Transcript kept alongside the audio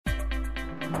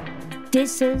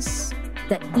This is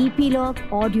the Epilogue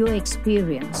audio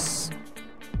experience.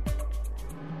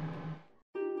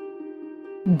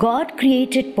 God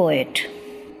created poet,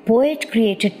 poet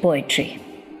created poetry,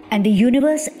 and the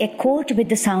universe echoed with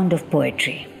the sound of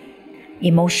poetry.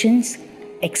 Emotions,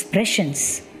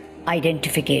 expressions,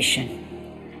 identification.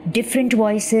 Different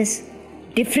voices,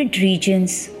 different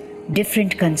regions,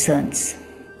 different concerns.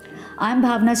 I'm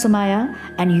Bhavna Somaya,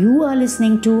 and you are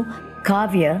listening to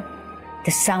Kavya, the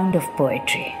sound of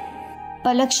poetry.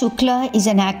 Palak Shukla is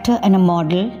an actor and a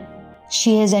model.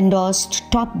 She has endorsed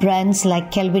top brands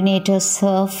like Kelvinator,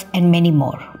 Surf, and many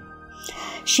more.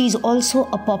 She is also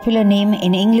a popular name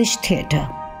in English theatre.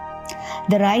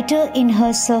 The writer in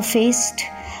her surfaced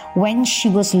when she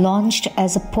was launched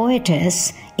as a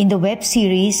poetess in the web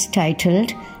series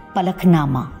titled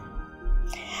Palaknama,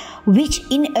 which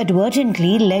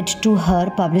inadvertently led to her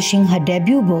publishing her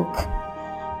debut book,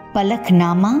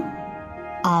 Palaknama,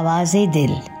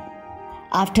 Aawaaz-e-Dil.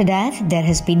 After that, there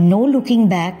has been no looking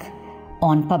back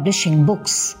on publishing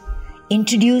books,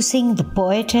 introducing the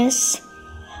poetess,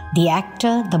 the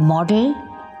actor, the model,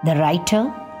 the writer,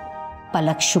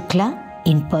 Palak Shukla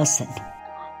in person.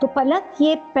 तो पलक,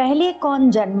 ये पहले कौन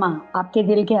जन्मा आपके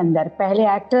दिल के अंदर? पहले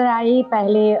एक्टर आई,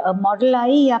 पहले मॉडल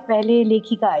आई, या पहले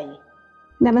लेखिका आई?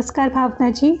 नमस्कार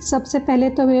भावना जी, सबसे पहले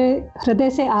तो मैं हृदय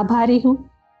से आभारी हूँ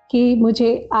कि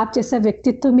मुझे आप जैसा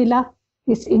व्यक्तित्व मिला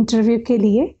इस इंटरव्यू के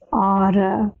लिए, और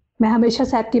मैं हमेशा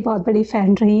से आपकी बहुत बड़ी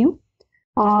फैन रही हूँ।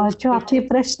 और जो आपने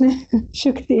प्रश्न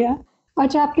शुक्रिया, और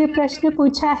जो आपने प्रश्न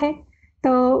पूछा है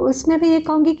तो उसमें भी ये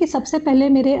कहूँगी कि सबसे पहले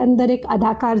मेरे अंदर एक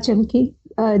अदाकार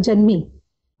जन्मी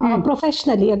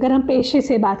प्रोफेशनली, अगर हम पेशे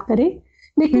से बात करें।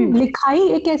 लेकिन लिखाई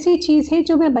एक ऐसी चीज है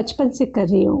जो मैं बचपन से कर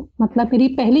रही हूँ। मतलब मेरी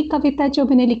पहली कविता जो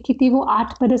मैंने लिखी थी वो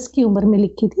 8 बरस की उम्र में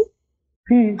लिखी थी।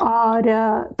 और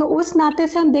तो उस नाते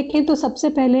से हम देखें तो सबसे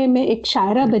पहले मैं एक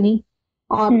शायरा बनी,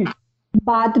 और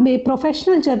बाद में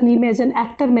प्रोफेशनल जर्नी में एज एन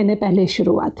एक्टर मैंने पहले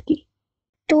शुरुआत की।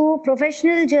 तो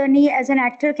professional journey as an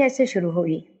actor कैसे शुरू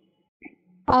हुई?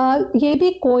 ये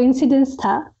भी कोइंसिडेंस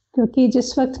था, क्योंकि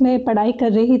जिस वक्त मैं पढ़ाई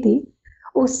कर रही थी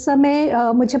उस समय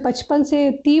मुझे बचपन से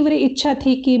तीव्र इच्छा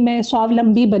थी कि मैं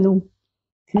स्वावलंबी बनूं,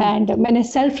 एंड मैंने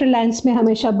सेल्फ रिलायंस में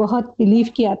हमेशा बहुत बिलीव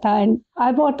किया था, and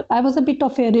I was a bit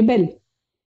of A rebel.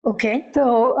 Okay.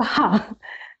 तो हाँ,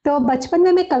 तो बचपन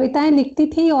में मैं कविताएं लिखती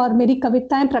थी और मेरी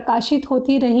कविताएं प्रकाशित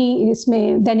होती रही,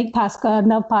 इसमें दैनिक भास्कर,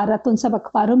 नवभारत, उन सब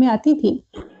अखबारों में आती थी।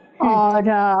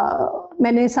 और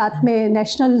मैंने साथ में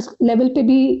नेशनल लेवल पे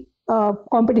भी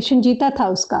कंपटीशन जीता था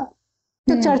उसका,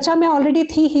 तो चर्चा में ऑलरेडी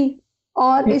थी ही।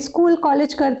 और स्कूल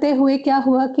कॉलेज करते हुए क्या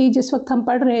हुआ कि जिस वक्त हम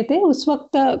पढ़ रहे थे उस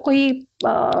वक्त कोई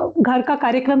घर का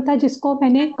कार्यक्रम था जिसको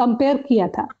मैंने कंपेयर किया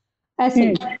था,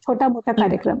 ऐसे छोटा मोटा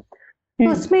कार्यक्रम।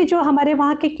 तो उसमें जो हमारे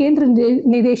वहाँ के केंद्र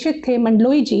निदेशक थे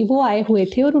मंडलोई जी, वो आए हुए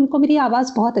थे और उनको मेरी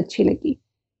आवाज बहुत अच्छी लगी,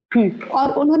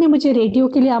 और उन्होंने मुझे रेडियो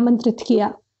के लिए आमंत्रित किया।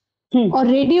 और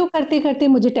रेडियो करते करते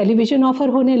मुझे टेलीविजन ऑफर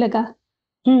होने लगा,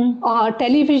 और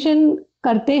टेलीविजन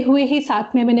करते हुए ही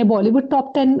साथ में मैंने बॉलीवुड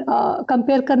टॉप 10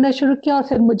 कंपेयर करना शुरू किया, और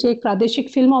फिर मुझे एक प्रादेशिक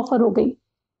फिल्म ऑफर हो गई।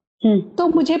 तो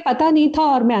मुझे पता नहीं था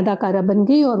और मैं अदाकारा बन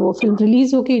गई, और वो फिल्म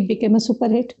रिलीज हो गई, इट बिकेम अ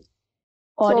सुपरहिट।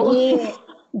 और ये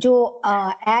जो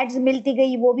एड्स मिलती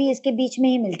गई वो भी इसके बीच में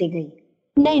ही मिलती गई?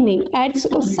 नहीं, एड्स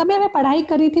उस समय मैं पढ़ाई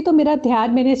कर रही थी तो मेरा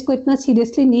ध्यान, मैंने इसको इतना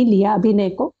सीरियसली नहीं लिया अभिनय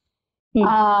को,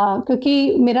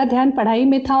 क्योंकि मेरा ध्यान पढ़ाई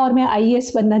में था और मैं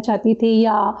आईएएस बनना चाहती थी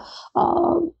या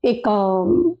एक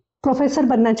प्रोफेसर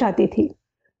बनना चाहती थी।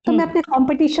 तो मैं अपने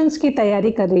कॉम्पिटिशन्स की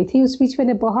तैयारी कर रही थी। उस बीच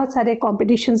मैंने बहुत सारे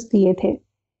कॉम्पिटिशन्स दिए थे।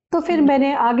 तो फिर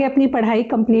मैंने आगे अपनी पढ़ाई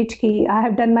कंप्लीट की। I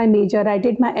have done my major, I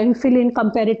did my MPhil in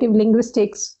comparative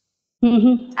linguistics,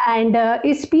 and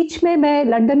इस बीच में मैं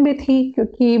लंदन में थी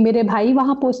क्योंकि मेरे भाई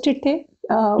वहाँ पोस्टेड थे।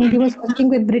 He was working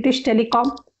with British telecom,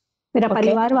 मेरा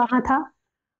परिवार वहाँ था।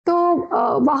 तो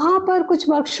वहाँ पर कुछ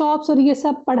वर्कशॉप्स और ये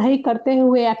सब पढ़ाई करते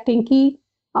हुए एक्टिंग की।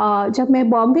 जब मैं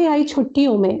बॉम्बे आई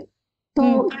छुट्टियों में, तो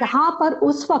यहाँ पर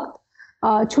उस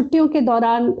वक्त छुट्टियों के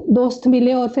दौरान दोस्त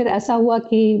मिले, और फिर ऐसा हुआ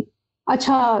कि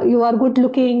अच्छा, यू आर गुड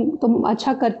लुकिंग, तुम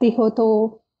अच्छा करती हो,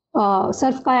 तो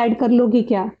सर्फ का ऐड कर लोगी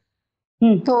क्या?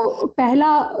 तो पहला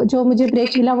जो मुझे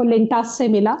ब्रेक मिला वो लिंटास से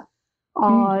मिला,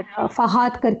 और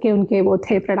फहाद करके उनके वो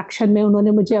थे प्रोडक्शन में,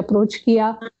 उन्होंने मुझे अप्रोच किया,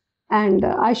 and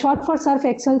I shot for Surf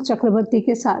Excel चक्रवर्ती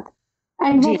के साथ।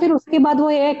 एंड वो फिर उसके बाद वो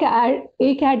एक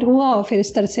ऐड हुआ, और फिर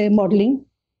इस तरह से मॉडलिंग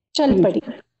चल पड़ी।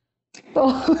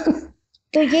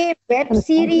 तो ये वेब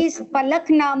सीरीज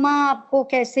पलकनामा आपको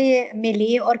कैसे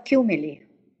मिली और क्यों मिली?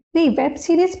 नहीं, वेब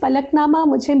सीरीज पलकनामा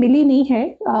मुझे मिली नहीं है।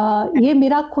 ये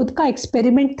मेरा खुद का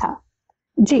एक्सपेरिमेंट था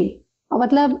जी।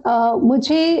 मतलब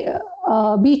मुझे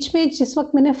बीच में जिस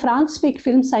वक्त मैंने फ्रांस में एक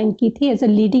फिल्म साइन की थी as a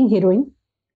leading heroine,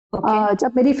 okay.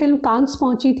 जब मेरी फिल्म कांस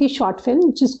पहुंची थी, शॉर्ट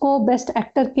फिल्म, जिसको बेस्ट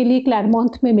एक्टर के लिए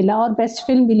क्लैरमोंट में मिला और बेस्ट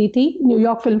फिल्म मिली थी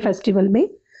न्यूयॉर्क फिल्म फेस्टिवल में,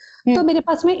 तो मेरे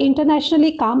पास में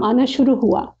इंटरनेशनली काम आना शुरू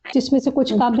हुआ, जिसमें से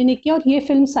कुछ काम मैंने किया और ये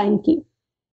फिल्म साइन की।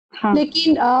 हाँ।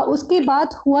 लेकिन उसके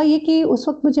बाद हुआ ये कि उस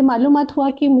वक्त मुझे मालूमात हुआ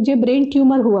कि मुझे ब्रेन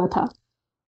ट्यूमर हुआ था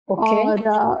ओके।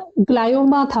 और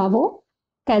ग्लायोमा था वो,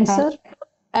 कैंसर,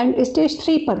 एंड स्टेज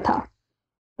 3 पर था।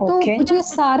 तो ओके। मुझे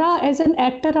सारा एज एन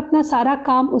एक्टर अपना सारा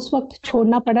काम उस वक्त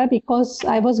छोड़ना पड़ा, because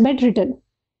I was bed written.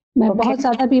 मैं Okay. बहुत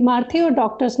ज्यादा बीमार थी और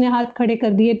डॉक्टर्स ने हाथ खड़े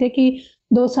कर दिए थे कि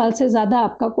 2 साल से ज्यादा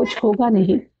आपका कुछ होगा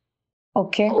नहीं।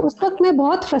 ओके। तो उस वक्त मैं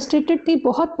बहुत फ्रस्ट्रेटेड थी,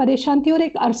 बहुत परेशान थी, और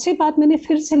एक अरसे बाद मैंने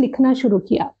फिर से लिखना शुरू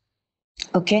किया।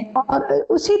 ओके। और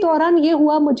उसी दौरान ये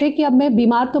हुआ मुझे कि अब मैं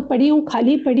बीमार तो पड़ी हूँ,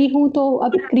 खाली पड़ी हूँ, तो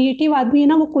अब क्रिएटिव आदमी है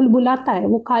ना, वो कुलबुलाता है,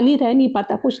 वो खाली रह नहीं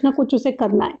पाता, कुछ ना कुछ उसे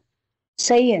करना है।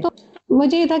 सही है। तो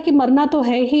मुझे ये था कि मरना तो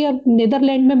है ही, और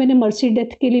नीदरलैंड में मैंने मर्सी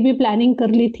डेथ के लिए भी प्लानिंग कर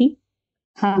ली थी।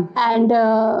 हाँ। एंड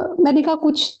मैंने कहा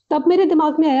कुछ, तब मेरे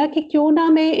दिमाग में आया कि क्यों ना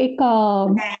मैं एक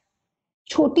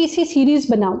छोटी सी सीरीज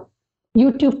बनाऊं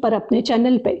यूट्यूब पर अपने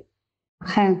चैनल पे।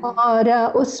 हाँ। और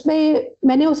उसमें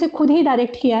मैंने उसे खुद ही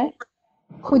डायरेक्ट किया है,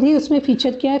 खुद ही उसमें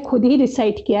फीचर किया है, खुद ही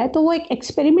रिसाइट किया है। तो वो एक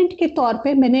एक्सपेरिमेंट के तौर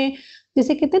पे मैंने,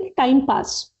 जैसे कहते हैं टाइम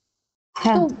पास,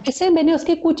 हाँ। तो इसे मैंने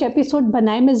उसके कुछ एपिसोड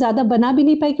बनाए। मैं ज्यादा बना भी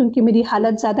नहीं पाई क्योंकि मेरी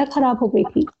हालत ज्यादा खराब हो गई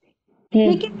थी।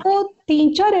 लेकिन वो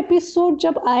 3-4 एपिसोड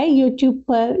जब आए यूट्यूब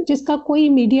पर, जिसका कोई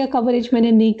मीडिया कवरेज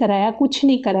मैंने नहीं कराया, कुछ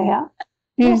नहीं कराया,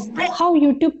 वो हाउ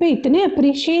यूट्यूब पे इतने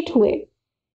अप्रिशिएट हुए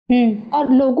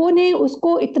और लोगों ने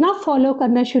उसको इतना फॉलो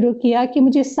करना शुरू किया कि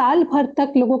मुझे साल भर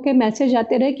तक लोगों के मैसेज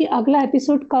आते रहे कि अगला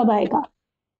एपिसोड कब आएगा।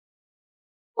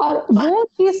 और वो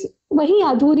चीज वही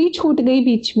अधूरी छूट गई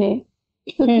बीच में,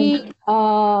 क्योंकि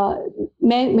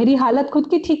मेरी हालत खुद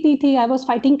की ठीक नहीं थी। I was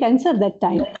fighting cancer that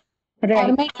time,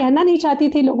 और मैं कहना नहीं चाहती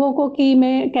थी लोगों को कि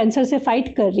मैं कैंसर से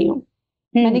फाइट कर रही हूँ।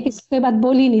 मैंने किसी से बात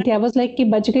बोली नहीं थी। आई वॉज लाइक कि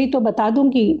बच गई तो बता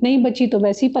दूंगी, नहीं बची तो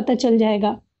वैसे ही पता चल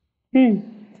जाएगा।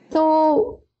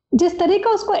 तो जिस तरह का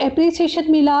उसको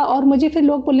एप्रिसिएशन मिला, और मुझे फिर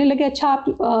लोग बोलने लगे अच्छा आप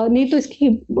नहीं तो इसकी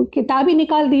किताब ही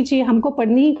निकाल दीजिए, हमको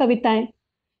पढ़नी ही कविताएं।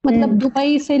 मतलब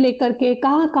दुबई से लेकर के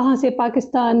कहाँ कहाँ से,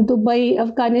 पाकिस्तान, दुबई,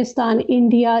 अफगानिस्तान,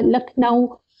 इंडिया, लखनऊ,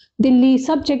 दिल्ली,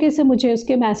 सब जगह से मुझे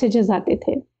उसके मैसेजेस आते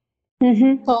थे।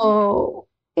 तो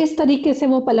इस तरीके से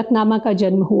वो पलकनामा का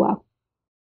जन्म हुआ।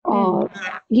 और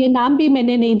ये नाम भी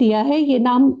मैंने नहीं दिया है, ये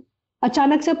नाम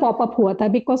अचानक से पॉपअप हुआ था,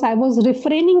 because I was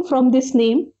refraining from this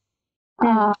name,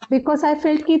 because I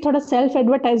felt कि थोड़ा सेल्फ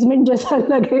एडवर्टाइजमेंट जैसा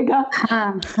लगेगा।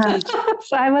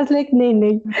 So I was like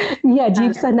नहीं, ये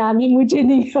अजीब सा नाम है, मुझे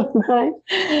नहीं करना है।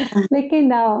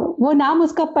 लेकिन वो नाम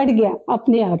उसका पड़ गया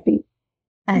अपने आप ही।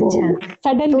 अच्छा।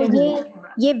 सडन तो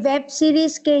ये वेब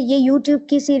सीरीज के, ये यूट्यूब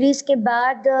की सीरीज के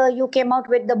बाद you came out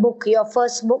with the book, your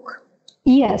first book?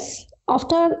 Yes,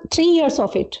 after 3 years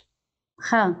of it.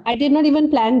 हाँ। I did not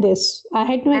even plan this. I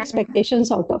had no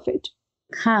expectations out of it.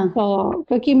 हाँ।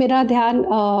 क्योंकि मेरा ध्यान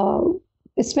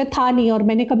इसमें था नहीं, और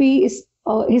मैंने कभी इस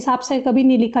हिसाब से कभी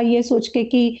नहीं लिखा ये सोच के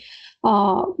कि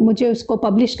मुझे उसको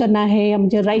पब्लिश करना है या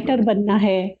मुझे राइटर बनना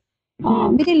है।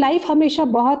 मेरी लाइफ हमेशा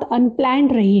बहुत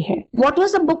अनप्लान्ड रही है। What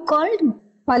was the book called?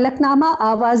 पलकनामा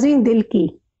आवाजें दिल की।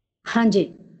 हाँ जी।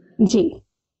 जी।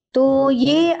 तो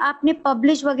ये आपने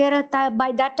पब्लिश वगैरह था,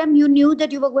 by that time you knew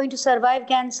that you were going to survive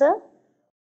cancer?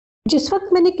 जिस वक्त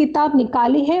मैंने किताब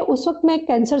निकाली है उस वक्त मैं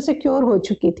कैंसर से क्योर हो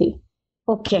चुकी थी।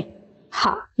 ओके।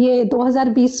 हाँ, ये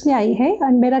 2020 में आई है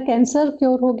और मेरा कैंसर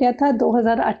क्योर हो गया था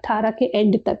 2018 के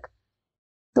एंड तक।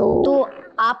 तो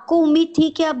आपको उम्मीद थी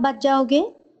कि आप बच जाओगे?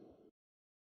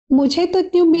 मुझे तो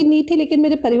इतनी उम्मीद नहीं थी, लेकिन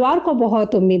मेरे परिवार को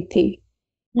बहुत उम्मीद थी।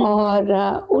 और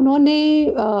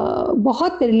उन्होंने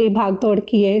बहुत मेरे लिए भाग दौड़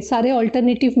की है, सारे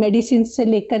ऑल्टरनेटिव मेडिसिन से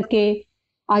लेकर के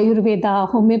आयुर्वेदा,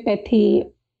 होम्योपैथी।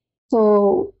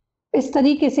 तो इस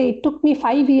तरीके से it took me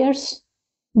 5 years,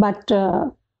 but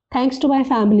thanks to my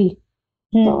family.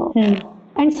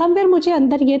 And somewhere मुझे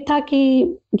अंदर ये था कि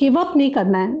गिव अप नहीं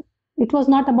करना है। It was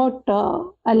not about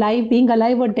alive, being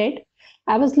alive और डेड।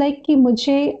 आई वाज लाइक कि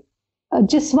मुझे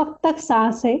जिस वक्त तक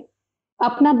सांस है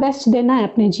अपना बेस्ट देना है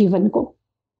अपने जीवन को,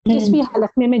 जिस भी हालत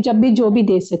में मैं जब भी जो भी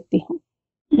दे सकती हूँ।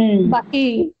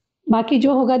 बाकी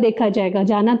जो होगा देखा जाएगा,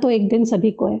 जाना तो एक दिन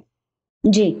सभी को है।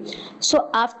 जी। सो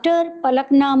आफ्टर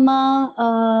पलकनामा,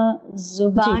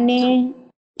 जुबाने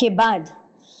के बाद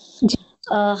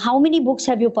how many books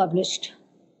have you published?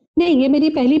 नहीं, ये मेरी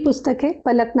पहली पुस्तक है,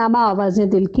 पलकनामा आवाजें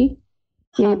दिल की।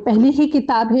 ये पहली ही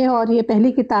किताब है और ये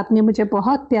पहली किताब ने मुझे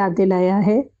बहुत प्यार दिलाया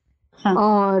है।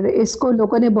 और इसको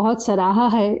लोगों ने बहुत सराहा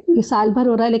है। ये साल भर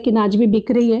हो रहा है लेकिन आज भी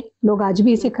बिक रही है, लोग आज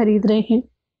भी इसे खरीद रहे हैं।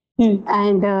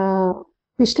 एंड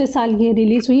पिछले साल ये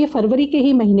रिलीज हुई है, फरवरी के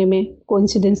ही महीने में,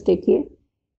 कोइंसिडेंस देखिए।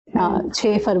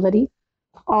 6 फरवरी।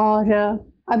 और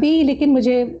अभी लेकिन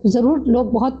मुझे जरूर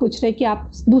लोग बहुत पूछ रहे हैं कि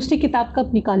आप दूसरी किताब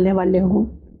कब निकालने वाले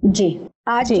हो। जी,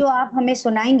 आज जी। जो आप हमें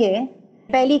सुनाएंगे,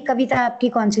 पहली कविता आपकी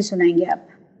कौन सी सुनाएंगे आप?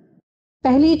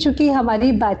 पहली, चूंकि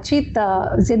हमारी बातचीत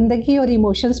जिंदगी और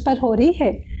इमोशंस पर हो रही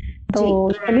है,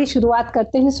 तो चलिए शुरुआत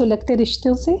करते हैं सुलगते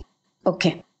रिश्तों से। ओके।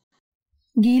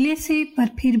 गीले से पर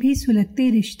फिर भी सुलगते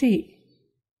रिश्ते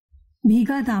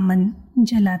भीगा दामन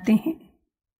जलाते हैं।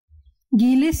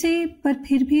 गीले से पर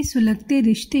फिर भी सुलगते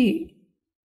रिश्ते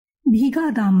भीगा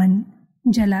दामन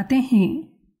जलाते हैं।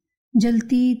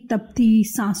 जलती तपती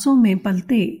सांसों में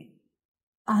पलते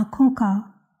आंखों का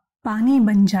पानी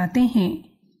बन जाते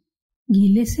हैं।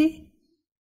 गीले से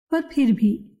पर फिर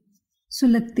भी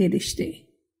सुलगते रिश्ते।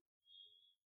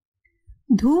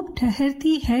 धूप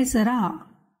ठहरती है जरा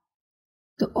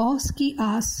तो औस की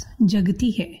आस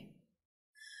जगती है।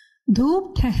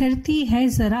 धूप ठहरती है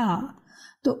जरा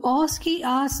तो औस की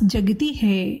आस जगती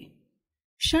है।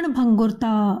 क्षण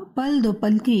भंगुरता पल दो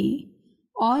पल की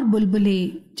और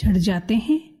बुलबुले झड़ जाते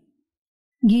हैं।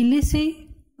 गीले से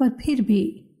पर फिर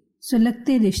भी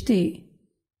सुलगते रिश्ते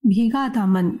भीगा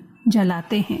दामन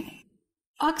जलाते हैं।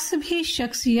 अक्स भी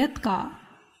शख्सियत का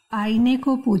आईने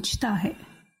को पूछता है।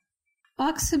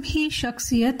 अक्स भी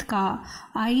शख्सियत का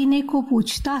आईने को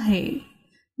पूछता है।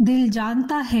 दिल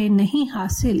जानता है नहीं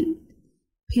हासिल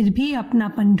फिर भी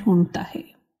अपनापन ढूंढता है।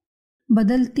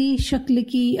 बदलती शक्ल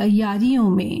की अयारियों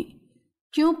में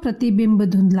क्यों प्रतिबिंब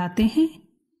धुंधलाते हैं।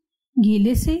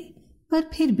 गीले से पर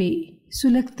फिर भी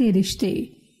सुलगते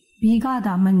रिश्ते भीगा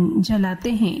दामन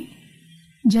जलाते हैं।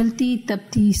 जलती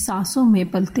तपती सांसों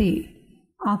में पलते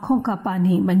आंखों का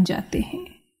पानी बन जाते हैं।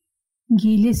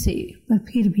 गीले से पर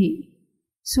फिर भी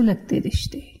सुलगते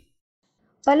रिश्ते।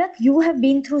 Palak, you have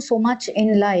been through so much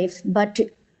in life, but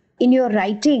in your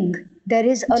writing, there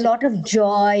is a lot of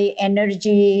joy,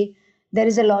 energy, there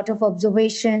is a lot of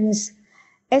observations.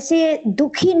 ऐसे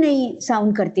दुखी नहीं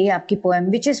साउंड करती है आपकी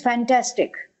पोएम, which is fantastic.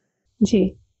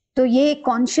 जी। तो ये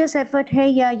conscious effort है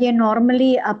या ये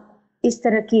नॉर्मली आप इस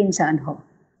तरह की इंसान हो?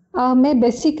 मैं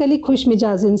बेसिकली खुश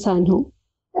मिजाज इंसान हूँ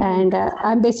and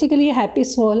I am basically happy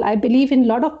soul. I believe in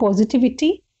lot of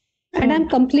positivity and I am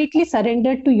completely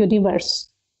surrendered to universe.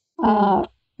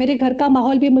 मेरे घर का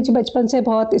माहौल भी मुझे बचपन से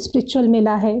बहुत स्पिरिचुअल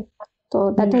मिला है,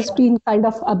 तो that has been kind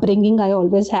of upbringing I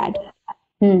always had.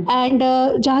 And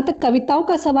जहाँ तक कविताओं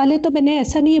का सवाल है, तो मैंने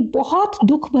ऐसा नहीं है, बहुत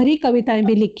दुख भरी कविताएं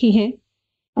भी लिखी हैं।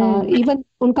 इवन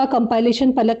उनका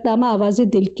कंपाइलेशन पलकनामा आवाज़े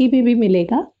दिल की भी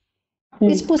मिलेगा।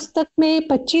 इस पुस्तक में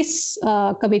 25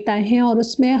 कविताएं हैं और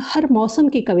उसमें हर मौसम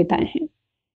की कविताएं हैं।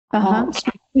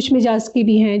 खुश मिजाज की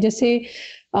भी हैं, जैसे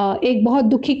एक बहुत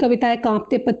दुखी कविता है,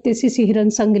 कांपते पत्ते सी सिहरन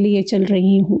संग लिए चल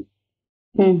रही हूँ।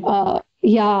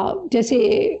 या जैसे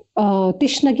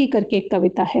तिश्नगी करके एक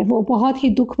कविता है, वो बहुत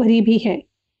ही दुख भरी भी है।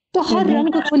 तो हर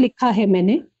रंग को लिखा है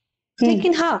मैंने।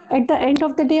 लेकिन हाँ, at the end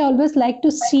of the day always like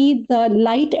to see the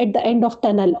light at the end of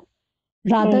tunnel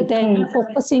rather than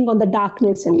focusing on the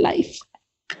darkness in life.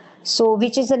 So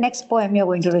which is the next poem you're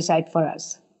going to recite for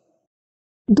us?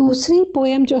 दूसरी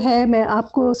poem जो है मैं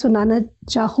आपको सुनाना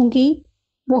चाहूंगी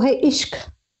वो है इश्क।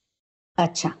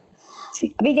 अच्छा,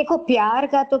 अभी देखो प्यार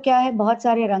का तो क्या है, बहुत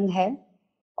सारे रंग है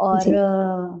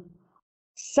और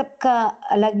सबका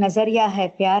अलग नजरिया है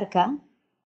प्यार का।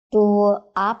 तो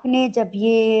आपने जब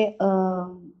ये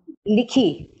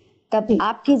लिखी तब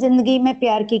आपकी जिंदगी में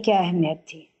प्यार की क्या अहमियत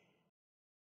थी?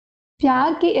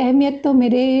 प्यार की अहमियत तो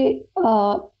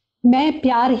मैं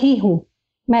प्यार ही हूँ।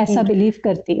 मैं ऐसा बिलीव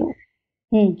करती हूँ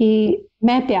कि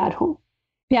मैं प्यार हूँ,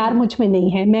 प्यार मुझ में नहीं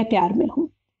है, मैं प्यार में हूँ।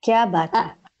 क्या बात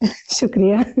है।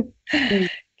 शुक्रिया।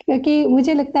 क्योंकि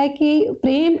मुझे लगता है कि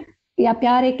प्रेम या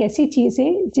प्यार एक ऐसी चीज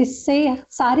है जिससे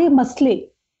सारे मसले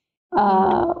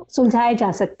सुलझाए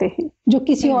जा सकते हैं जो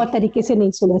किसी और तरीके से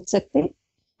नहीं सुलझ सकते।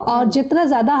 और जितना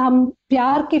ज्यादा हम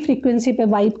प्यार की फ्रीक्वेंसी पे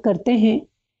वाइब करते हैं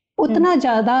उतना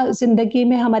ज्यादा जिंदगी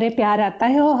में हमारे प्यार आता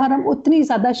है और हम उतनी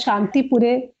ज्यादा शांति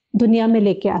पूरे दुनिया में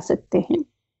लेके आ सकते हैं।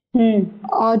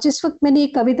 और जिस वक्त मैंने ये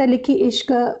कविता लिखी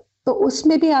इश्क, तो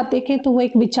उसमें भी आप देखें तो वो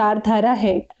एक विचारधारा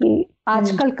है कि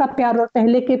आजकल का प्यार और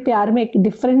पहले के प्यार में एक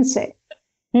डिफरेंस है।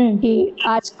 कि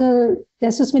आजकल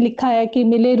जैसे उसमें लिखा है कि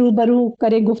मिले रूबरू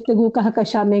करे गुफ्तगू कहा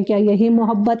कशा में, क्या यही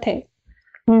मोहब्बत है?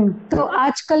 तो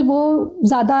आजकल वो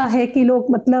ज्यादा है कि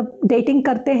लोग मतलब डेटिंग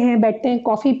करते हैं, बैठते हैं,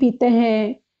 कॉफी पीते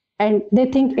हैं and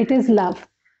they think it is love.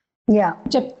 या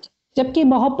जबकि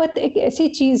मोहब्बत एक ऐसी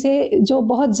चीज है जो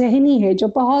बहुत जहनी है, जो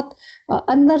बहुत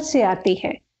अंदर से आती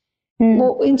है।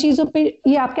 वो इन चीजों पे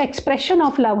ये आपका एक्सप्रेशन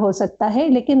ऑफ लव हो सकता है,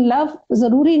 लेकिन लव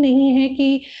जरूरी नहीं है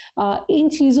कि इन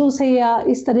चीजों से या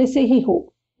इस तरह से ही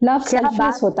हो। लव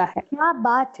सेल्फलेस होता है। क्या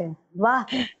बात है, वाह।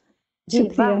 जी, वाह,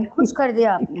 शुक्रिया। खुश कर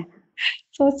दिया आपने।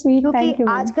 सो स्वीट, क्योंकि थैंक यू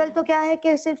मैम। आजकल तो क्या है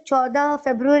कि सिर्फ 14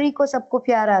 फरवरी को सबको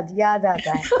प्यार याद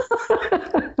आता है।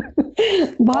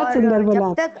 बहुत सुंदर और बोला जब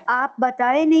आप। तक आप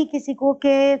बताए नहीं किसी को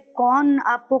कि कौन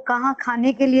आपको कहाँ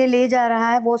खाने के लिए ले जा रहा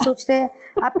है, वो सोचते हैं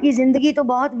आपकी जिंदगी तो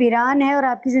बहुत वीरान है और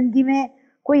आपकी जिंदगी में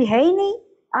कोई है ही नहीं।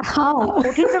 आप हाँ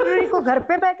 14 फरवरी को घर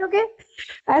पे बैठोगे?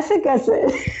 ऐसे कैसे?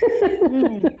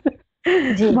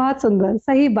 जी। बहुत सुंदर,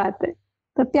 सही बात है।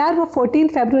 तो प्यार वो 14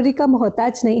 फरवरी का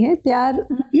मोहताज नहीं है, प्यार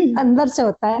अंदर से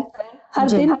होता है, हर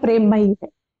जी। दिन प्रेममयी है।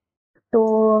 तो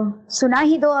सुना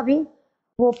ही दो अभी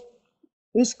वो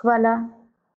इश्क वाला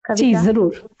जी कविता।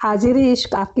 जरूर, हाजिर है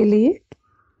इश्क आपके लिए।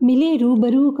 मिले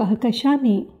रूबरू कहकशा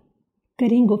में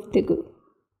करें गुफ्तगू,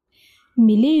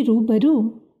 मिले रूबरू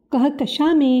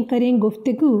कहकशा में करें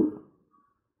गुफ्तगू,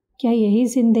 क्या यही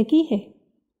जिंदगी है?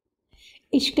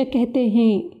 इश्क कहते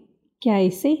हैं क्या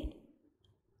इसे,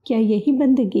 क्या यही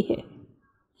बंदगी है?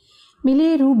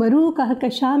 मिले रूबरू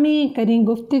कहकशा में करें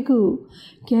गुफ्तगू,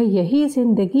 क्या यही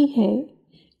जिंदगी है?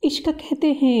 इश्क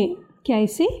कहते हैं क्या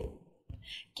इसे,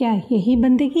 क्या यही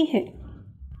बंदगी है?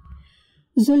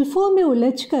 जुल्फों में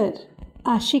उलझकर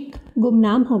आशिक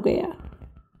गुमनाम हो गया,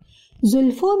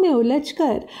 जुल्फों में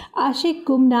उलझकर आशिक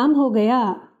गुमनाम हो गया,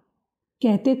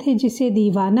 कहते थे जिसे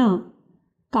दीवाना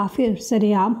काफिर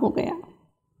सरेआम हो गया,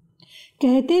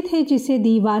 कहते थे जिसे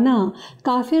दीवाना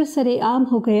काफिर सरेआम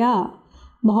हो गया।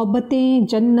 मोहब्बतें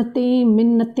जन्नतें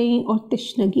मिन्नतें और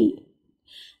तिश्नगी,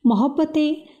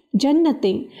 मोहब्बतें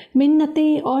जन्नतें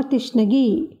मिन्नतें और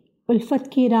तिश्नगी, उल्फत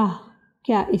की राह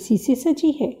क्या इसी से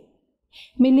सजी है?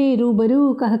 मिले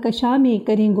रूबरू कहकशा में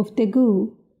करें गुफ्तगू,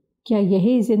 क्या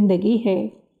यही जिंदगी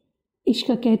है?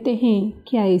 इश्क कहते हैं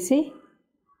क्या इसे,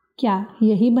 क्या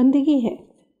यही बंदगी है?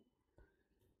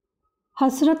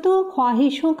 हसरतों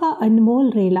ख्वाहिशों का अनमोल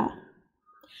रेला,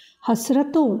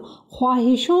 हसरतों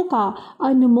ख्वाहिशों का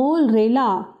अनमोल रेला,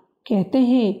 कहते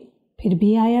हैं फिर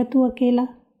भी आया तू अकेला।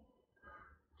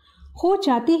 हो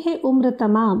जाती है उम्र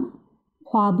तमाम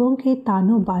ख्वाबों के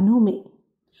तानो बानों में,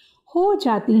 हो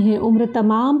जाती है उम्र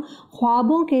तमाम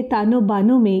ख्वाबों के तानो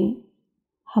बानों में,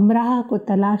 हमराह को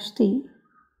तलाशती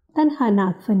तन्हा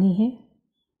नागफनी है।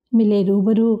 मिले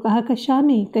रूबरू कहकशा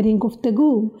में करें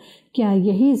गुफ्तगू, क्या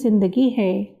यही जिंदगी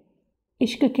है?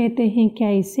 इश्क कहते हैं क्या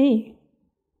इसे,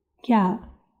 क्या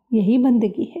यही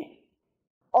बंदगी है?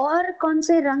 और कौन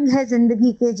से रंग है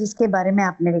जिंदगी के जिसके बारे में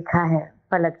आपने लिखा है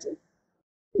पलक जी?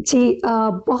 जी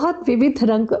बहुत विविध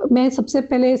रंग। मैं सबसे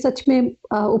पहले सच में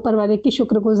ऊपर वाले की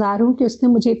शुक्रगुजार हूँ कि उसने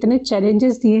मुझे इतने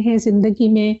चैलेंजेस दिए हैं जिंदगी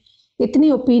में,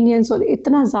 इतनी ओपिनियंस और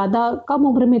इतना ज़्यादा कम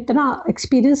उम्र में इतना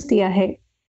एक्सपीरियंस दिया है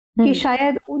कि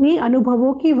शायद उन्हीं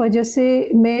अनुभवों की वजह से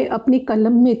मैं अपनी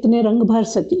कलम में इतने रंग भर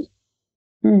सकी,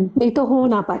 नहीं तो हो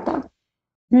ना पाता।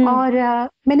 और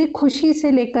मैंने खुशी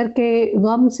से लेकर के,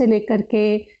 गम से लेकर के,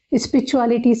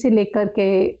 स्पिरिचुअलिटी से लेकर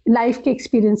के, लाइफ के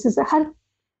एक्सपीरियंसेस,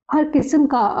 हर किस्म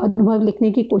का अनुभव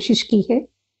लिखने की कोशिश की है।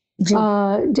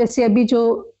 जैसे अभी जो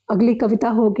अगली कविता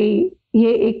हो गई,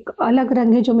 ये एक अलग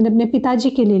रंग है जो मैंने अपने पिताजी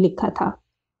के लिए लिखा था।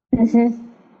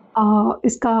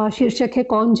 इसका शीर्षक है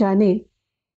कौन जाने।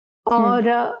 और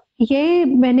ये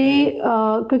मैंने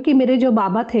क्योंकि मेरे जो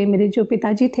बाबा थे, मेरे जो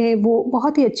पिताजी थे, वो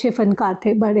बहुत ही अच्छे फनकार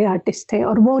थे, बड़े आर्टिस्ट थे,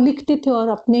 और वो लिखते थे और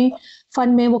अपने फन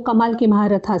में वो कमाल की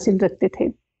महारत हासिल रखते थे।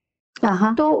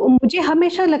 तो मुझे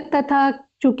हमेशा लगता था,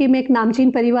 चूंकि मैं एक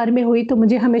नामचीन परिवार में हुई, तो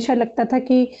मुझे हमेशा लगता था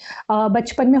कि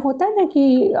बचपन में होता है ना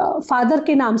कि फादर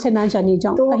के नाम से ना जानी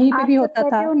जाऊं, तो कहीं पे भी होता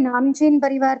था। नामचीन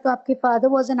परिवार, तो आपके father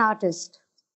was an artist?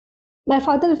 My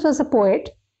father was a poet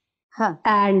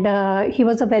and he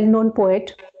was a well known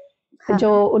poet,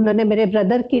 जो उन्होंने मेरे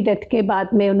ब्रदर की डेथ के बाद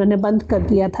में उन्होंने बंद कर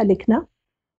दिया था लिखना।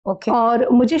 और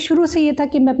मुझे शुरू से ये था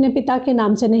कि मैं अपने पिता के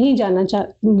नाम से नहीं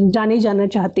जानी जाना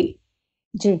चाहती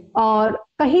जी। और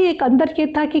कहीं एक अंदर ये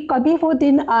था कि कभी वो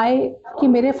दिन आए कि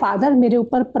मेरे फादर मेरे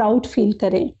ऊपर प्राउड फील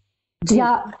करें,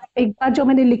 या एक बार जो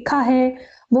मैंने लिखा है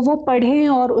वो पढ़ें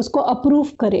और उसको अप्रूव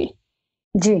करें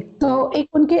जी। तो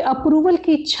एक उनके अप्रूवल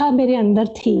की इच्छा मेरे अंदर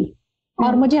थी।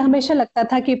 और मुझे हमेशा लगता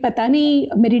था कि पता नहीं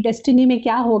मेरी डेस्टिनी में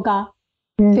क्या होगा,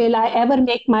 will I ever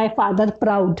make my father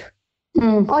proud.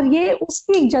 और ये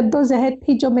उसकी जद्दोजहद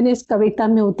थी जो मैंने इस कविता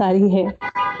में उतारी है।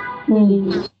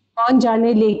 कौन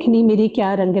जाने लेखनी मेरी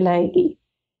क्या रंग लाएगी।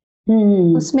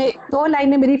 उसमें 2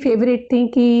 लाइनें मेरी फेवरेट थी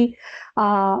कि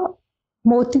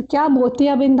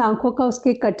मोतियाबिंद आंखों का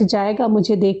उसके कट जाएगा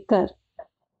मुझे देखकर,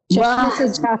 चश्मे से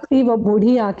झांकती वो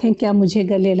बूढ़ी आंखें क्या मुझे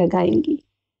गले लगाएंगी।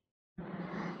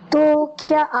 तो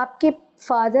क्या आपके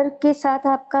फादर के साथ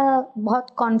आपका बहुत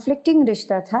कॉन्फ्लिक्टिंग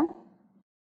रिश्ता था?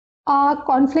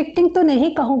 कॉन्फ्लिक्टिंग तो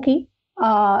नहीं कहूंगी,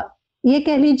 ये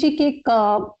कह लीजिए कि एक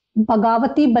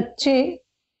बगावती बच्चे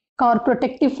का और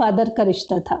प्रोटेक्टिव फादर का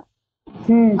रिश्ता था।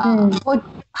 वो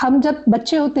हम जब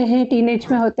बच्चे होते हैं, टीनेज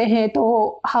में होते हैं,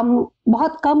 तो हम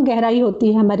बहुत कम गहराई होती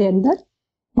है हमारे अंदर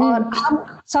और हम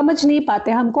समझ नहीं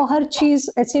पाते। हमको हर चीज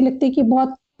ऐसे लगती है कि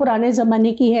बहुत पुराने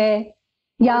जमाने की है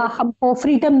या हमको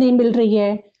फ्रीडम नहीं मिल रही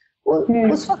है।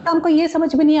 उस वक्त हमको ये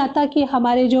समझ में नहीं आता कि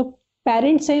हमारे जो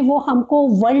पेरेंट्स हैं वो हमको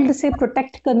वर्ल्ड से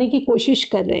प्रोटेक्ट करने की कोशिश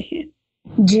कर रहे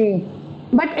हैं जी।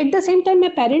 But at the same time मैं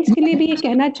पेरेंट्स के लिए भी ये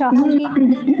कहना चाहूंगी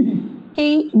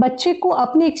कि बच्चे को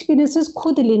अपने एक्सपीरियंसेस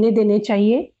खुद लेने देने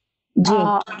चाहिए जी।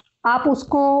 आप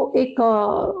उसको एक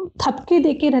थपके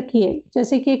देके रखिए,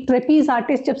 जैसे कि एक ट्रेपीज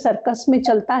आर्टिस्ट जब सर्कस में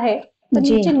चलता है तो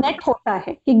जी। नीचे नेट होता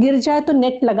है कि गिर जाए तो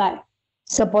नेट लगाए,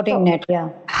 सपोर्टिंग नेट। या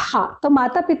हाँ, तो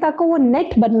माता पिता को वो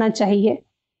नेट बनना चाहिए।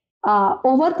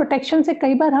 ओवर प्रोटेक्शन से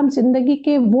कई बार हम जिंदगी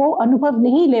के वो अनुभव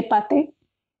नहीं ले पाते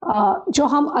जो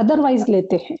हम अदरवाइज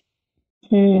लेते हैं।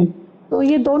 तो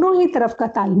ये दोनों ही तरफ का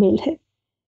तालमेल है।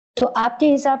 तो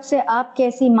आपके हिसाब से आप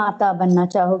कैसी माता बनना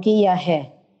चाहोगी या है?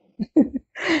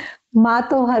 माँ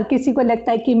तो हर किसी को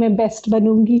लगता है कि मैं बेस्ट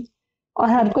बनूंगी और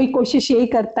हर कोई कोशिश यही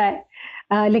करता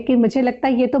है, लेकिन मुझे लगता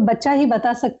है ये तो बच्चा ही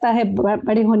बता सकता है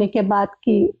बड़े होने के बाद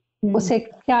कि उसे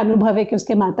क्या अनुभव है कि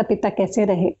उसके माता पिता कैसे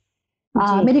रहे।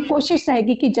 मेरी कोशिश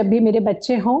रहेगी कि जब भी मेरे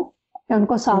बच्चे हों मैं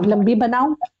उनको स्वावलंबी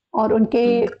बनाऊं और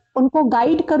उनको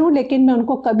गाइड करूं, लेकिन मैं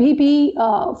उनको कभी भी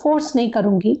फोर्स नहीं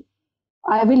करूंगी।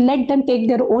 I will let them take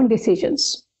their own decisions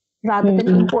rather than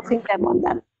imposing them on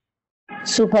them.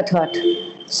 Super thought.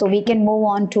 So we can move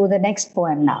on to the next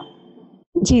poem now.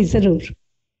 जी जरूर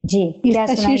जी।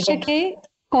 इसका शीर्षक है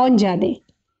कौन जाने।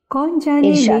 कौन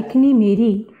जाने लेखनी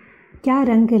मेरी क्या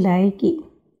रंग लाएगी,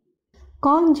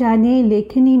 कौन जाने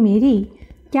लेखनी मेरी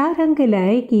क्या रंग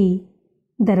लाएगी,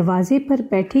 दरवाजे पर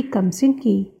बैठी कमसिन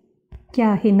की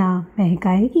क्या हिना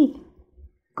महकाएगी,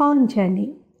 कौन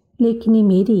जाने लेखनी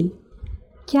मेरी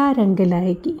क्या रंग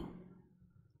लाएगी।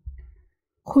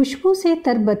 खुशबू से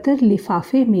तरबतर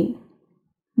लिफाफे में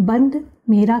बंद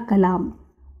मेरा कलाम,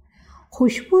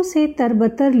 खुशबू से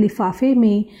तरबतर लिफाफे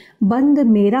में बंद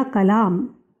मेरा कलाम,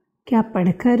 क्या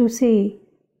पढ़कर उसे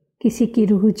किसी की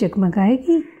रूह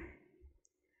जगमगाएगी,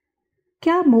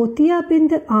 क्या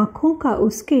मोतियाबिंद आँखों का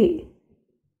उसके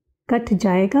कट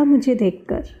जाएगा मुझे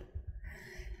देखकर,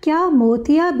 क्या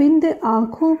मोतियाबिंद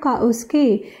आँखों का उसके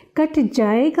कट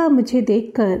जाएगा मुझे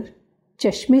देखकर,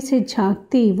 चश्मे से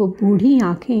झांकती वो बूढ़ी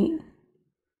आँखें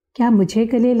क्या मुझे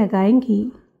गले लगाएंगी,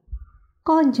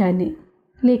 कौन जाने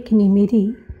लेखनी मेरी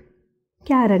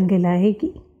क्या रंग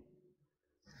लाएगी।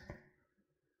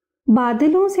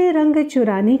 बादलों से रंग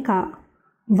चुराने का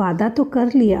वादा तो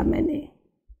कर लिया मैंने,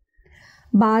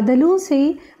 बादलों से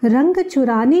रंग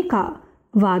चुराने का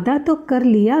वादा तो कर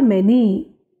लिया मैंने,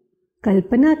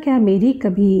 कल्पना क्या मेरी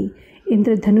कभी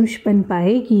इंद्रधनुष बन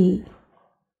पाएगी,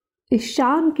 इस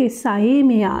शाम के साये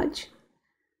में आज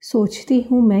सोचती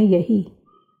हूँ मैं यही,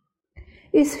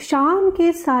 इस शाम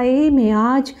के साये में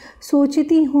आज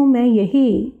सोचती हूँ मैं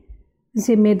यही,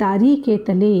 जिम्मेदारी के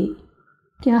तले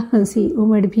क्या हंसी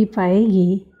उमड़ भी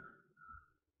पाएगी।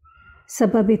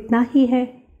 सबब इतना ही है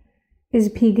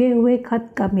इस भीगे हुए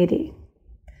खत का मेरे,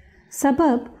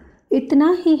 सबब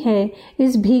इतना ही है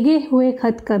इस भीगे हुए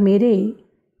खत का मेरे,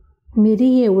 मेरी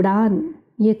ये उड़ान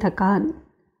ये थकान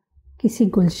किसी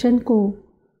गुलशन को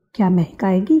क्या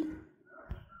महकाएगी,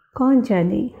 कौन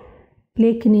जाने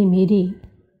लेखनी मेरी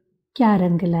क्या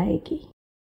रंग लाएगी।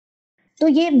 तो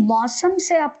ये मौसम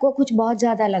से आपको कुछ बहुत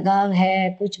ज्यादा लगाव है,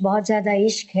 कुछ बहुत ज्यादा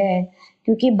इश्क है,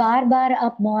 क्योंकि बार बार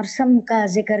आप मौसम का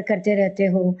जिक्र करते रहते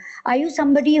हो। Are you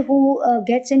somebody who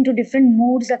gets into different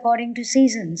moods according to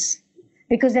seasons?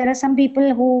 Because there are some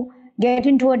people who get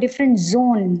into a different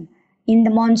zone in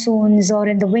the monsoons or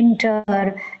in the winter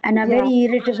and are very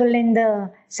irritable in the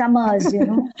summers, you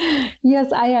know.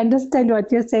 Yes, I understand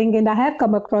what you're saying and I have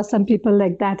come across some people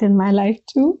like that in my life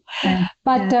too.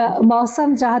 But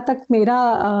मौसम जहाँ तक मेरा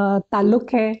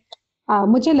ताल्लुक है,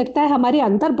 मुझे लगता है हमारे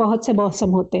अंदर बहुत से मौसम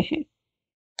होते हैं।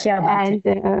 क्या बात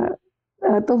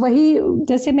है। तो वही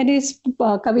जैसे मैंने इस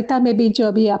कविता में भी जो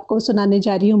अभी आपको सुनाने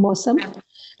जा रही हूँ मौसम,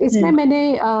 इसमें मैंने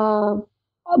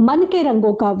मन के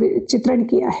रंगों का चित्रण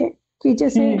किया है कि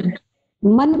जैसे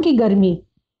मन की गर्मी,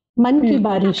 मन की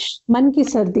बारिश, मन की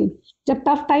सर्दी, जब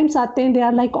टफ टाइम्स आते हैं they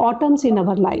are like autumns in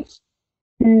our life,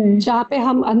 जहाँ पे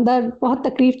हम अंदर बहुत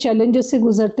तकलीफ चैलेंजेस से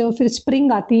गुजरते हो, फिर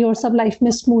स्प्रिंग आती है और सब लाइफ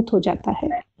में स्मूथ हो जाता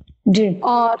है जी।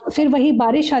 और फिर वही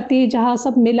बारिश आती है जहाँ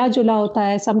सब मिला जुला होता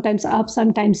है, समटाइम्स अप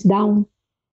समटाइम्स डाउन।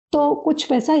 तो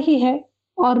कुछ वैसा ही है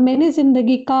और मैंने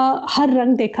जिंदगी का हर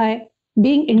रंग देखा है।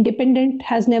 Being independent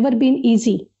has never been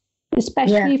easy,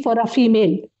 specially for a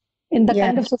female in the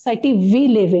kind of society we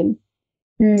live in.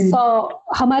 So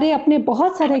हमारे अपने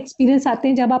बहुत सारे एक्सपीरियंस आते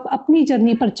हैं जब आप अपनी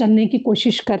जर्नी पर चलने की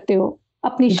कोशिश करते हो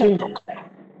अपनी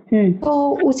शर्तों।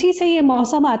 तो उसी से ये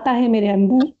मौसम आता है मेरे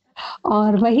अंदर,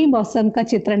 और वही मौसम का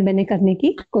चित्रण मैंने करने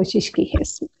की कोशिश की है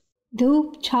इसमें।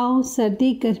 धूप, छाँव,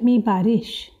 सर्दी, गर्मी,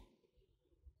 बारिश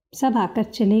सब आकर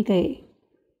चले गए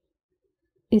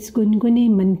इस गुनगुने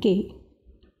मन के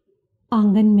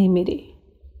आंगन में मेरे।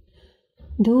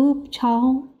 धूप,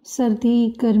 छाँव,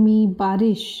 सर्दी, गर्मी,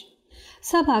 बारिश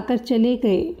सब आकर चले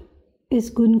गए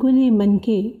इस गुनगुने मन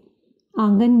के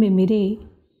आंगन में मेरे।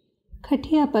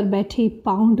 खटिया पर बैठे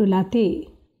पाँव डुलाते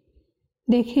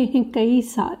देखे हैं कई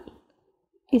साल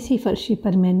इसी फर्शी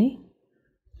पर मैंने।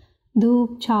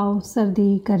 धूप, छाँव,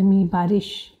 सर्दी, गर्मी,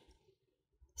 बारिश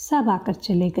सब आकर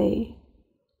चले गए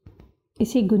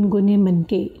इसी गुनगुने मन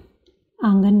के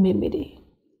आंगन में मेरे।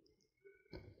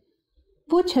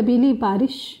 वो छबीली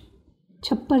बारिश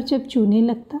छप्पर जब चूने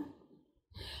लगता,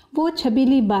 वो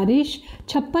छबीली बारिश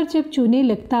छप्पर जब चूने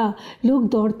लगता, लोग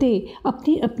दौड़ते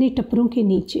अपनी अपनी टपरों के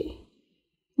नीचे।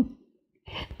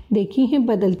 देखी हैं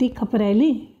बदलती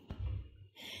खपरेलें,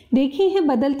 देखी हैं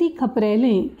बदलती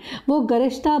खपरेलें, वो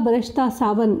गरजता बरसता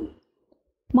सावन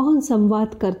मौन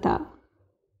संवाद करता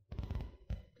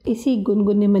इसी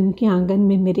गुनगुने मन के आंगन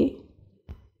में मेरे।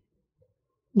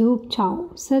 धूप,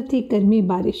 छाँव, सर्दी, गर्मी,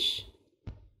 बारिश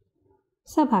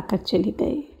सब आकर चले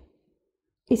गए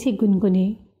इसी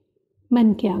गुनगुने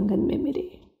मन के आंगन में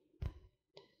मेरे।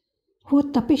 वो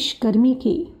तपिश गर्मी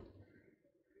की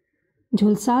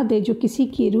झुलसा दे जो किसी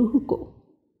की रूह को,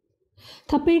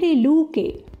 थपेड़े लू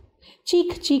के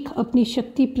चीख चीख अपनी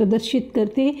शक्ति प्रदर्शित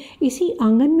करते इसी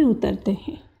आंगन में उतरते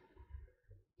हैं।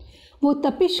 वो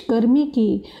तपिश गर्मी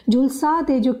की झुलसा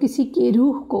दे जो किसी की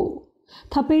रूह को,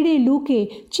 थपेड़े लू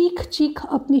के चीख चीख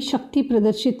अपनी शक्ति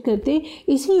प्रदर्शित करते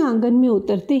इसी आंगन में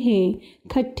उतरते हैं।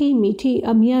 खट्टी मीठी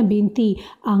अमियाँ बीनती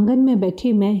आंगन में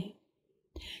बैठी मैं,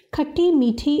 खट्टी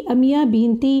मीठी अमियाँ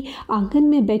बीनती आंगन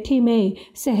में बैठी मैं,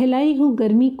 सहलाई हूँ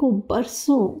गर्मी को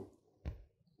बरसों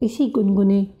इसी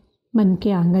गुनगुने मन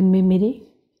के आंगन में मेरे।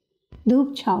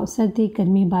 धूप, छाँव, सर्दी,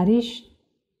 गर्मी, बारिश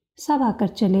सब आकर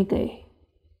चले गए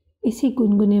इसी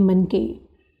गुनगुने मन के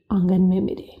आंगन में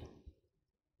मेरे।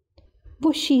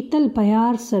 वो शीतल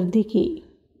बयार सर्दी की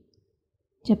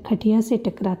जब खटिया से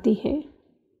टकराती है,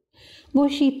 वो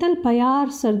शीतल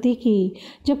बयार सर्दी की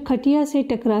जब खटिया से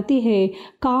टकराती है,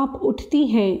 कांप उठती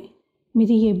हैं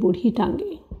मेरी ये बूढ़ी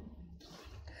टांगें,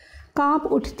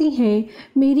 कांप उठती हैं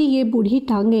मेरी ये बूढ़ी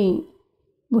टांगें।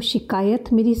 वो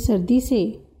शिकायत मेरी सर्दी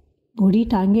से बूढ़ी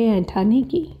टांगें ऐंठाने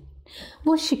की,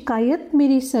 वो शिकायत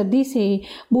मेरी सर्दी से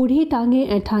बूढ़ी टांगें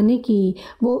ऐंठाने की।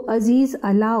 वो अजीज़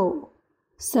अलाओ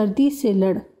सर्दी से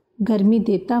लड़ गर्मी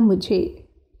देता मुझे,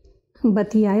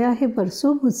 बतियाया है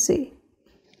बरसों मुझसे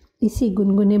इसी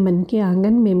गुनगुने मन के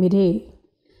आंगन में मेरे।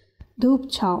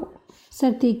 धूप, छाँव,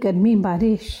 सर्दी, गर्मी,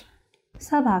 बारिश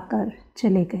सब आकर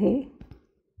चले गए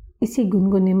इसी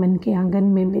गुनगुने मन के आंगन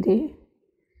में मेरे।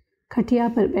 खटिया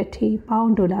पर बैठी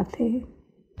पाँव डुलाते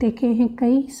देखे हैं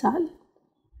कई साल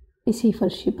इसी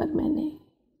फर्शी पर मैंने।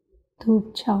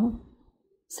 धूप, छाँव,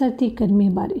 सर्दी,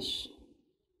 गर्मी, बारिश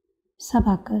सब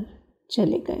आकर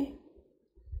चले गए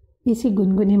इसी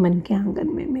गुनगुने मन के आंगन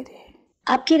में मेरे।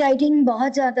 आपकी राइटिंग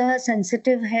बहुत ज़्यादा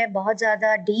सेंसिटिव है, बहुत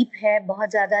ज़्यादा डीप है, बहुत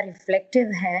ज़्यादा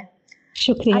रिफ्लेक्टिव है।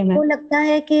 शुक्रिया मैम। आपको लगता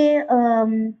है कि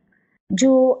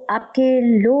जो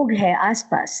आपके लोग हैं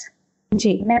आसपास,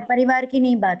 जी, मैं परिवार की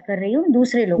नहीं बात कर रही हूँ,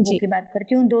 दूसरे लोगों की बात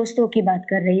करती हूँ, दोस्तों की बात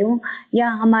कर रही हूँ, या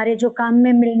हमारे जो काम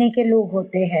में मिलने के लोग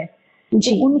होते हैं,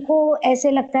 जी, तो उनको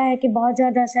ऐसे लगता है कि बहुत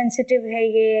ज़्यादा सेंसिटिव है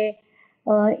ये,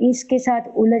 इसके साथ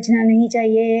उलझना नहीं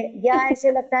चाहिए, या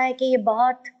ऐसे लगता है कि ये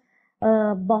बहुत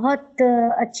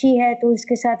अच्छी है तो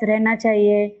इसके साथ रहना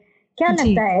चाहिए? क्या जी,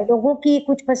 लगता है, लोगों की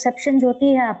कुछ परसेप्शंस होती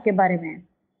है आपके बारे में?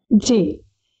 जी।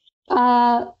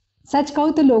 सच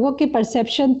कहूँ तो लोगों की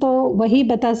परसेप्शन तो वही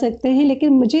बता सकते हैं,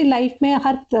 लेकिन मुझे लाइफ में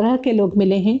हर तरह के लोग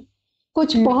मिले हैं।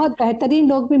 कुछ बहुत बेहतरीन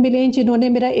लोग भी मिले हैं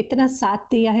जिन्होंने मेरा इतना साथ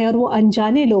दिया है, और वो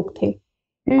अनजाने लोग थे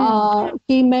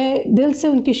कि मैं दिल से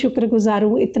उनकी शुक्रगुजार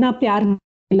हूँ, इतना प्यार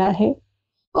मिला है।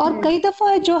 और कई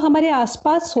दफा जो हमारे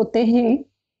आसपास होते हैं,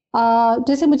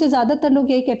 जैसे मुझे ज्यादातर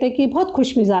लोग यही कहते हैं कि बहुत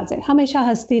खुश मिजाज है, हमेशा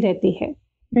हंसती रहती है।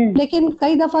 लेकिन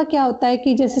कई दफा क्या होता है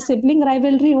कि जैसे सिबलिंग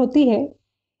राइवलरी होती है,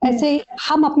 ऐसे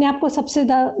हम अपने आप को सबसे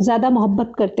ज्यादा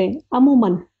मोहब्बत करते हैं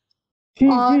अमूमन,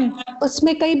 और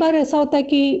उसमें कई बार ऐसा होता है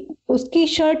कि उसकी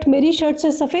शर्ट मेरी शर्ट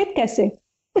से सफेद कैसे।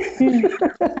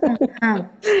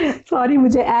 सॉरी,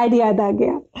 मुझे ऐड याद आ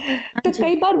गया। तो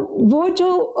कई बार वो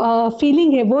जो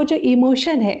फीलिंग है, वो जो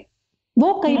इमोशन है,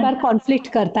 वो कई बार कॉन्फ्लिक्ट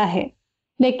करता है।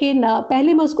 लेकिन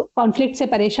पहले मैं उस कॉन्फ्लिक्ट से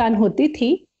परेशान होती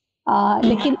थी,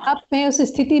 लेकिन अब मैं उस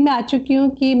स्थिति में आ चुकी हूँ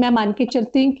कि मैं मान के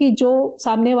चलती हूँ कि जो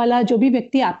सामने वाला, जो भी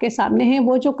व्यक्ति आपके सामने है,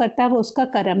 वो जो करता है वो उसका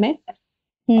कर्म है।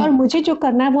 और मुझे जो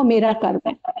करना है वो मेरा कर्म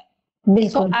है. So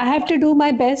बिल्कुल. I have to do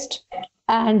my best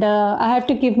and I have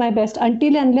to give my best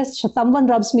until and unless someone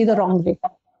rubs me the wrong way.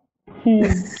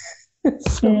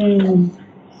 So,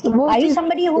 वो Are you cheese-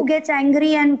 somebody who gets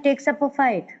angry and takes up a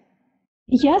fight?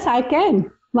 Yes, I can.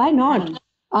 Why not?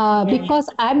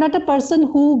 Because I'm not a person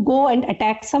who go and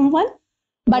attack someone,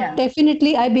 but Yeah.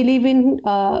 definitely I believe in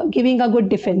giving a good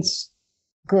defense.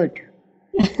 Good.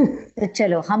 तो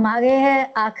चलो हम आ गए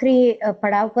हैं आखिरी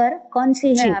पड़ाव पर. कौन सी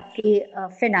है जी. आपकी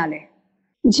फिनाले?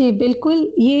 जी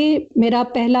बिल्कुल, ये मेरा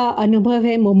पहला अनुभव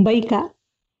है मुंबई का.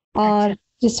 और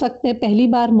जिस वक्त मैं पहली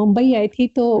बार मुंबई आई थी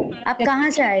तो आप कहाँ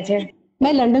से आए थे?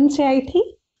 मैं लंदन से आई थी.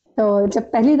 तो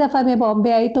जब पहली दफा मैं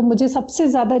बॉम्बे आई तो मुझे सबसे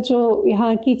ज्यादा जो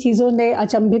यहाँ की चीजों ने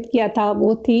अचंभित किया था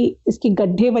वो थी इसकी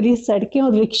गड्ढे वाली सड़कें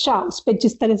और रिक्शा उस पे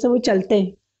जिस तरह से वो चलते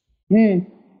हैं.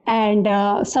 एंड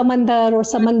समंदर और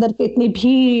समंदर पे इतनी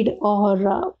भीड़ और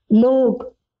लोग.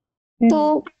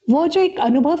 तो वो जो एक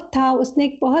अनुभव था उसने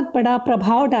एक बहुत बड़ा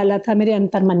प्रभाव डाला था मेरे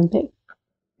अंतर्मन पे.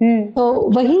 तो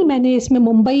वही मैंने इसमें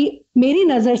मुंबई मेरी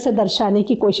नजर से दर्शाने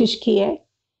की कोशिश की है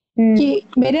कि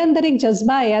मेरे अंदर एक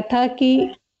जज्बा आया था कि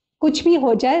कुछ भी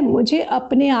हो जाए मुझे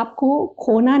अपने आप को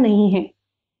खोना नहीं है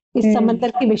इस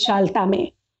समंदर की विशालता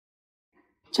में.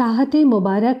 चाहते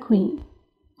मुबारक हुई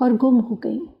और गुम हो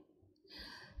गई.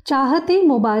 चाहते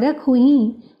मुबारक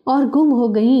हुई और गुम हो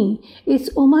गई. इस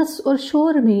उमस और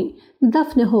शोर में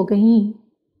दफन हो गई.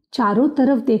 चारों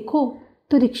तरफ देखो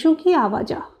तो रिक्शों की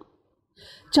आवाजा.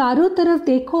 चारों तरफ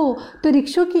देखो तो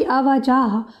रिक्शों की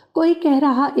आवाजाह. कोई कह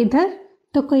रहा इधर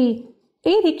तो कोई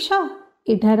ए रिक्शा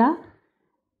इधर आ.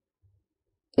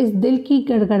 इस दिल की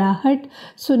गड़गड़ाहट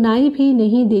सुनाई भी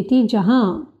नहीं देती जहां.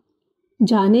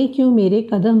 जाने क्यों मेरे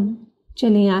कदम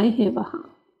चले आए हैं वहां.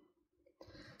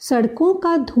 सड़कों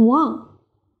का धुआं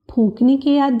फूंकने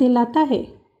की याद दिलाता है.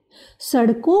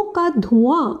 सड़कों का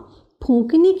धुआं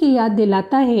फूंकने की याद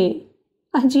दिलाता है.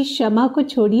 अजी क्षमा को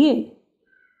छोड़िए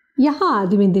यहाँ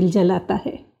आदमी दिल जलाता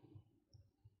है.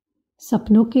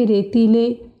 सपनों के रेतीले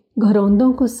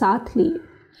घरौंदों को साथ लिए.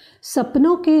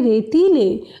 सपनों के रेतीले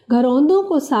घरौंदों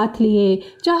को साथ लिए.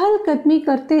 चहलकदमी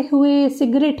करते हुए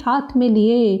सिगरेट हाथ में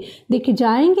लिए. दिख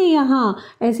जाएंगे यहाँ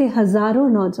ऐसे हजारों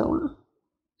नौजवान.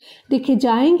 दिखे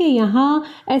जाएंगे यहाँ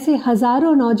ऐसे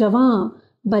हजारों नौजवान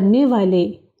बनने वाले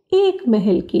एक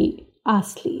महल की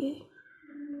आस लिए.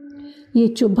 ये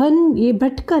चुभन ये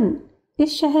भटकन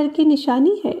इस शहर की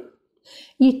निशानी है.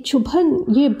 ये चुभन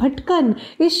ये भटकन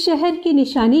इस शहर की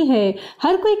निशानी है.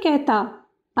 हर कोई कहता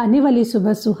आने वाली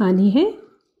सुबह सुहानी है.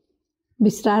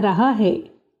 बिसरा रहा है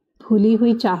भूली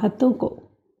हुई चाहतों को.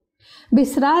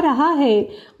 बिसरा रहा है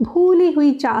भूली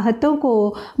हुई चाहतों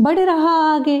को. बढ़ रहा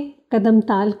आगे कदम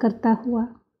ताल करता हुआ.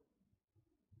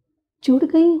 जुड़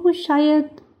गई हूँ शायद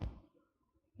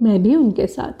मैं भी उनके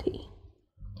साथ ही.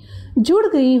 जुड़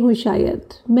गई हूँ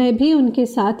शायद मैं भी उनके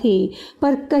साथ ही.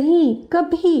 पर कहीं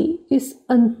कभी इस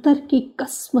अंतर की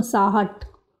कसमसाहट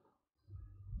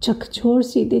झकझोर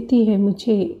सी देती है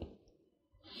मुझे.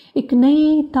 एक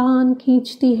नई तान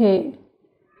खींचती है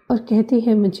और कहती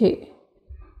है मुझे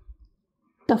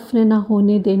दफन ना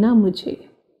होने देना मुझे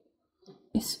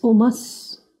इस उमस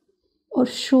और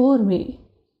शोर में.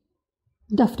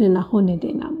 दफन ना होने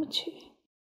देना मुझे.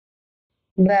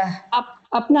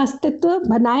 अपना अस्तित्व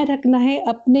बनाए रखना है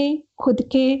अपने खुद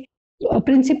के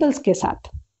प्रिंसिपल्स के साथ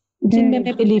जिनमें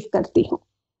मैं बिलीव करती हूँ.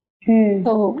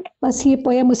 तो बस ये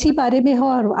पोयम उसी बारे में हो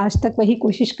और आज तक वही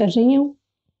कोशिश कर रही हूँ.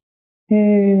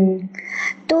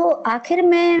 तो आखिर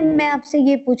में मैं आपसे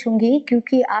ये पूछूंगी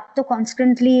क्योंकि आप तो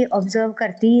कॉन्स्टेंटली ऑब्जर्व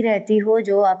करती ही रहती हो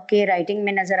जो आपके राइटिंग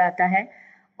में नजर आता है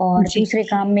और दूसरे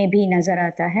काम में भी नजर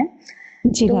आता है.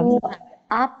 जी तो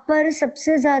आप पर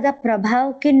सबसे ज्यादा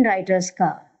प्रभाव किन राइटर्स का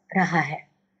रहा है?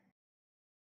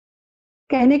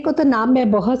 कहने को तो नाम मैं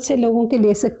बहुत से लोगों के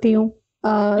ले सकती हूँ.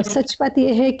 सच बात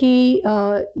यह है कि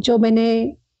जो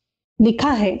मैंने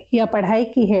लिखा है या पढ़ाई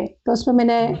की है तो उसमें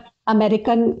मैंने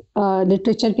अमेरिकन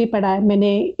लिटरेचर भी पढ़ा है.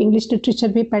 मैंने इंग्लिश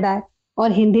लिटरेचर भी पढ़ा है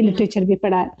और हिंदी लिटरेचर भी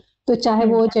पढ़ा है. तो चाहे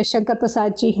वो जयशंकर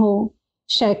प्रसाद जी हो,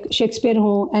 शेक्सपियर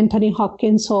हो, एंथनी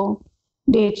हॉपकिंस हो,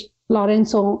 डेज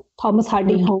लॉरेंस हो, थॉमस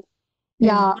हार्डी हो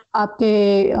या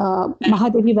आपके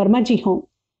महादेवी वर्मा जी हो,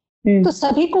 तो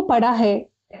सभी को पढ़ा है.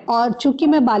 और चूंकि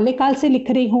मैं बाल्यकाल से लिख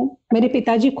रही हूँ, मेरे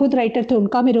पिताजी खुद राइटर थे,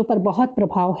 उनका मेरे ऊपर बहुत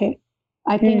प्रभाव है.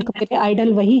 आई थिंक मेरे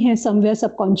आइडल वही हैं समवेयर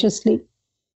सबकॉन्शियसली.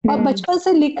 और बचपन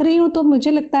से लिख रही हूँ तो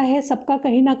मुझे लगता है सबका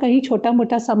कहीं ना कहीं छोटा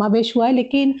मोटा समावेश हुआ है.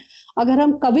 लेकिन अगर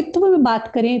हम कवित्व में बात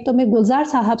करें तो मैं गुलजार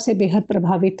साहब से बेहद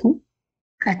प्रभावित हूँ.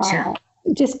 अच्छा.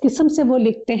 जिस किस्म से वो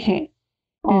लिखते हैं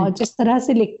और जिस तरह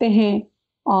से लिखते हैं,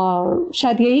 और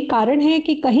शायद यही कारण है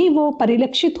कि कहीं वो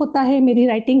परिलक्षित होता है मेरी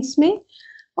राइटिंग्स में.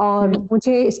 और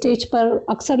मुझे स्टेज पर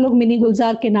अक्सर लोग मिनी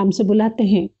गुलजार के नाम से बुलाते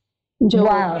हैं, जो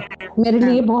मेरे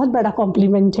लिए बहुत बड़ा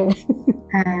कॉम्प्लीमेंट है।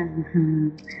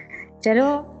 चलो,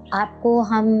 आपको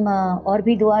हम और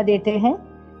भी दुआ देते हैं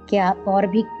कि आप और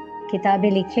भी किताबें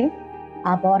लिखें,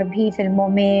 आप और भी फिल्मों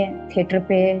में, थिएटर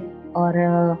पे और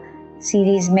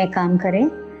सीरीज में काम करें,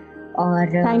 और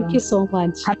थैंक यू सो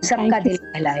मच, हम सबका दिल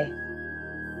बहलाए।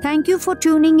 Thank you for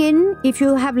tuning in. If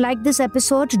you have liked this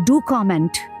episode, do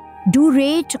comment. Do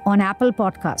rate on Apple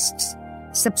Podcasts.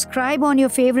 Subscribe on your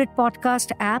favorite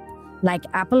podcast app like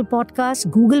Apple Podcasts,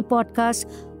 Google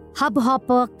Podcasts,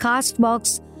 Hubhopper,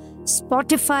 Castbox,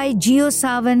 Spotify,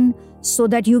 JioSaavn, so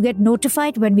that you get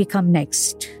notified when we come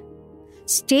next.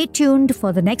 Stay tuned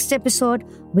for the next episode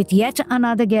with yet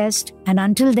another guest, and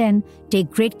until then,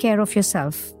 take great care of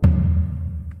yourself.